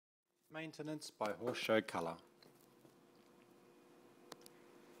Maintenance by Horse Show Colour.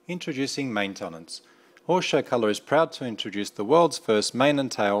 Introducing Maintenance. Horse Show Colour is proud to introduce the world's first mane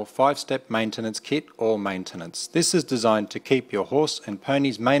and tail 5-step maintenance kit, All Maintenance. This is designed to keep your horse and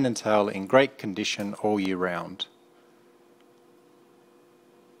pony's mane and tail in great condition all year round.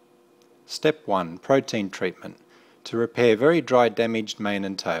 Step 1. Protein Treatment. To repair very dry damaged mane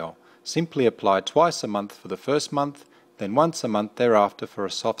and tail, simply apply twice a month for the first month, then once a month thereafter for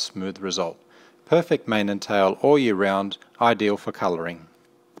a soft, smooth result. Perfect mane and tail all year round, ideal for colouring.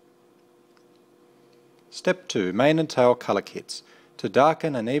 Step 2. Mane and Tail Colour Kits. To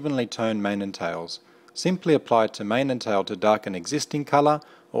darken and evenly tone mane and tails. Simply apply to mane and tail to darken existing colour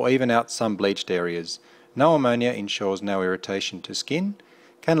or even out some bleached areas. No ammonia ensures no irritation to skin.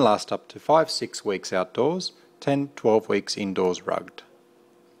 Can last up to 5-6 weeks outdoors, 10-12 weeks indoors rugged.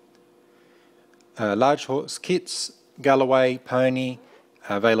 Large horse kits, Galloway, Pony,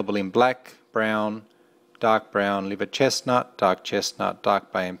 available in black, brown, dark brown, liver chestnut, dark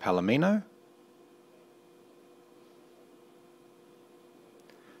bay and palomino.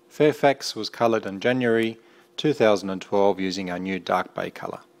 Fairfax was coloured in January 2012 using our new dark bay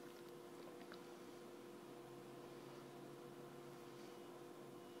colour.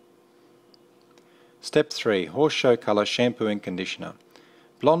 Step 3. Horse Show Colour Shampoo and Conditioner.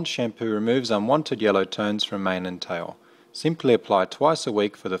 Blonde shampoo removes unwanted yellow tones from mane and tail. Simply apply twice a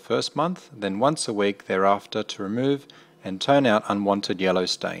week for the first month, then once a week thereafter to remove and tone out unwanted yellow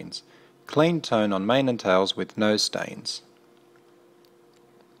stains. Clean tone on mane and tails with no stains.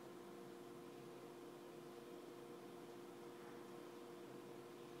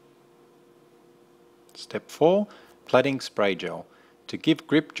 Step 4. Plaiting Spray Gel. To give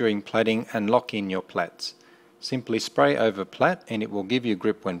grip during plaiting and lock in your plaits. Simply spray over plait and it will give you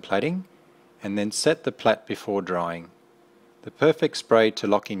grip when plaiting, and then set the plait before drying. The perfect spray to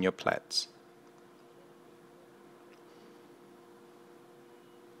lock in your plaits.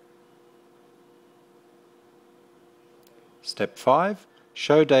 Step 5.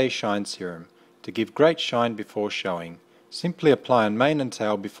 Show Day Shine Serum. To give great shine before showing. Simply apply on mane and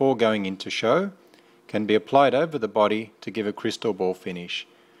tail before going into show. Can be applied over the body to give a crystal ball finish.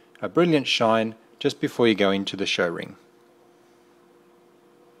 A brilliant shine just before you go into the show ring.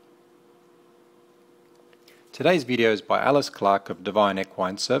 Today's video is by Alice Clark of Divine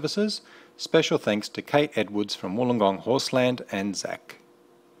Equine Services. Special thanks to Kate Edwards from Wollongong Horseland and Zach.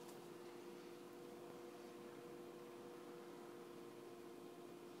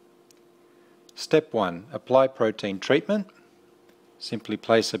 Step 1. Apply protein treatment. Simply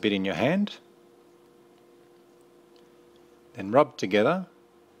place a bit in your hand. Then rub together,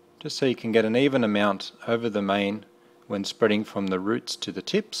 just so you can get an even amount over the mane when spreading from the roots to the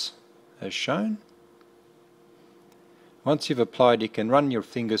tips, as shown. Once you've applied, you can run your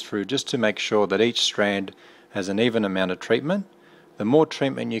fingers through just to make sure that each strand has an even amount of treatment. The more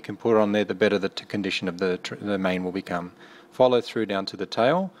treatment you can put on there, the better the condition of the mane will become. Follow through down to the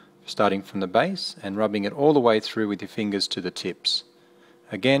tail, starting from the base and rubbing it all the way through with your fingers to the tips.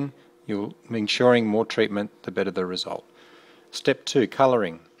 Again, you're ensuring more treatment, the better the result. Step 2.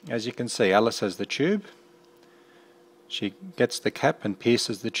 Colouring. As you can see, Alice has the tube. She gets the cap and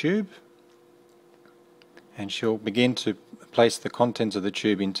pierces the tube, and she'll begin to place the contents of the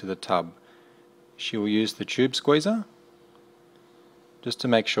tube into the tub. She will use the tube squeezer just to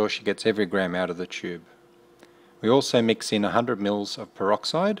make sure she gets every gram out of the tube. We also mix in 100 ml of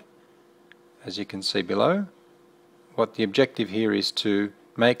peroxide, as you can see below. What the objective here is to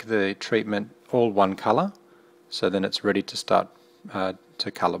make the treatment all one colour, so then it's ready to start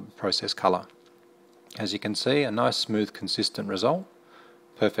to process colour. As you can see, a nice smooth consistent result,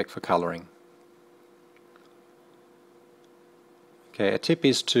 perfect for colouring. Okay, a tip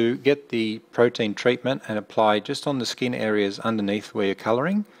is to get the protein treatment and apply just on the skin areas underneath where you're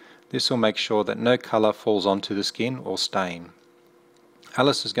colouring. This will make sure that no colour falls onto the skin or stain.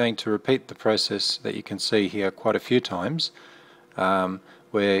 Alice is going to repeat the process that you can see here quite a few times,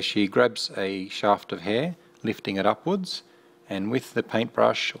 where she grabs a shaft of hair, lifting it upwards, and with the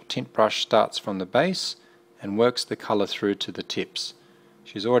paintbrush or tint brush starts from the base and works the colour through to the tips.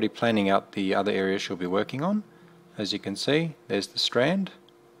 She's already planning out the other areas she'll be working on. As you can see, there's the strand.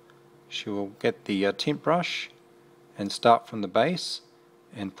 She will get the tint brush and start from the base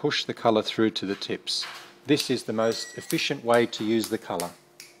and push the colour through to the tips. This is the most efficient way to use the colour.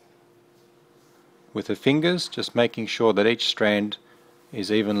 With her fingers, just making sure that each strand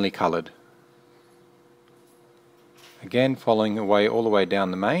is evenly coloured. Again, following away all the way down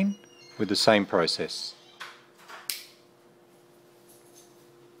the mane with the same process.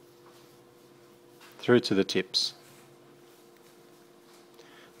 Through to the tips.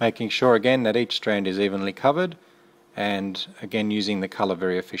 making sure again that each strand is evenly covered, and again using the colour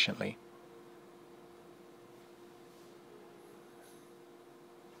very efficiently.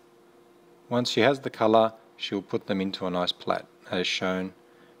 Once she has the colour, she'll put them into a nice plait, as shown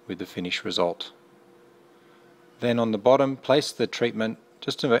with the finished result. Then on the bottom, place the treatment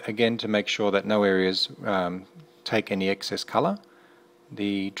just to make sure that no areas take any excess colour.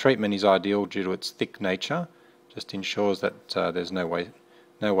 The treatment is ideal due to its thick nature, just ensures that there's no way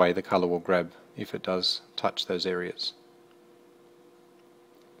the colour will grab if it does touch those areas.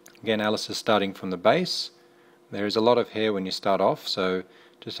 Again, Alice is starting from the base. There is a lot of hair when you start off, so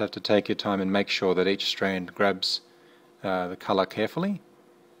just have to take your time and make sure that each strand grabs the colour carefully.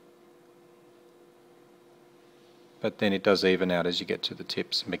 But then it does even out as you get to the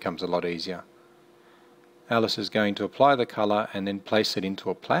tips and becomes a lot easier. Alice is going to apply the colour and then place it into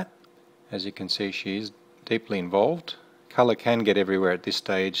a plait. As you can see, she is deeply involved. Colour can get everywhere at this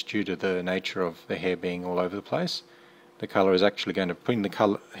stage due to the nature of the hair being all over the place. The colour is actually going to bring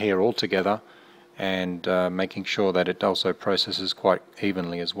the hair all together and making sure that it also processes quite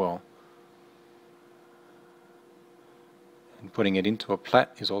evenly as well. And putting it into a plait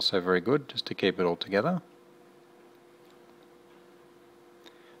is also very good, just to keep it all together.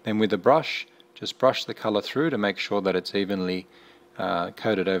 Then with the brush, just brush the colour through to make sure that it's evenly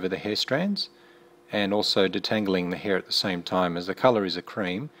coated over the hair strands, and also detangling the hair at the same time. As the colour is a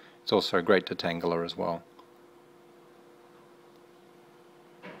cream, it's also a great detangler as well.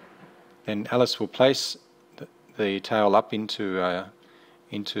 Then Alice will place the tail up into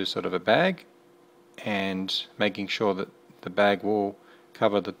sort of a bag, and making sure that the bag will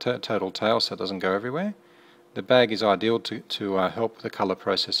cover the total tail so it doesn't go everywhere. The bag is ideal to help the colour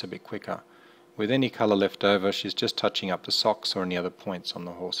process a bit quicker. With any colour left over, she's just touching up the socks or any other points on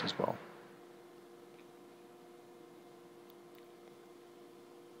the horse as well.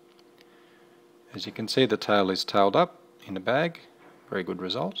 As you can see, the tail is tailed up in a bag. Very good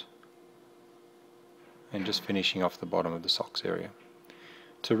result. And just finishing off the bottom of the socks area.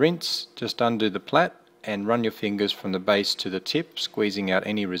 To rinse, just undo the plait and run your fingers from the base to the tip, squeezing out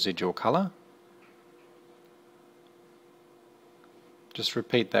any residual colour. Just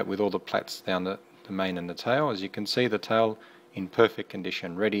repeat that with all the plaits down the mane and the tail. As you can see, the tail in perfect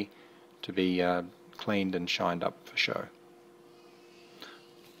condition, ready to be cleaned and shined up for show.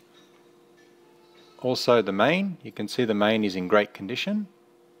 Also the mane, you can see the mane is in great condition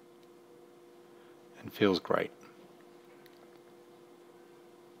and feels great.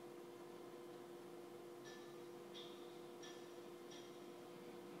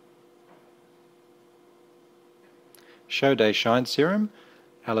 Show Day Shine Serum.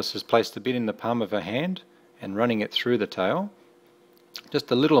 Alice has placed a bit in the palm of her hand and running it through the tail.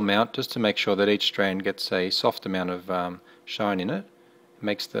 Just a little amount, just to make sure that each strand gets a soft amount of shine in it.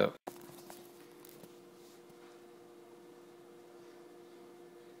 Makes the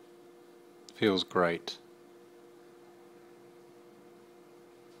feels great.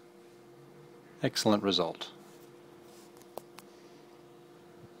 Excellent result.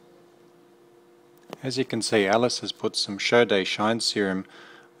 As you can see, Alice has put some Show Day Shine Serum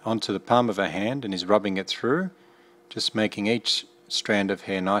onto the palm of her hand and is rubbing it through, just making each strand of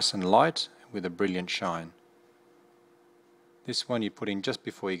hair nice and light with a brilliant shine. This one you put in just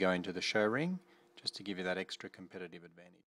before you go into the show ring, just to give you that extra competitive advantage.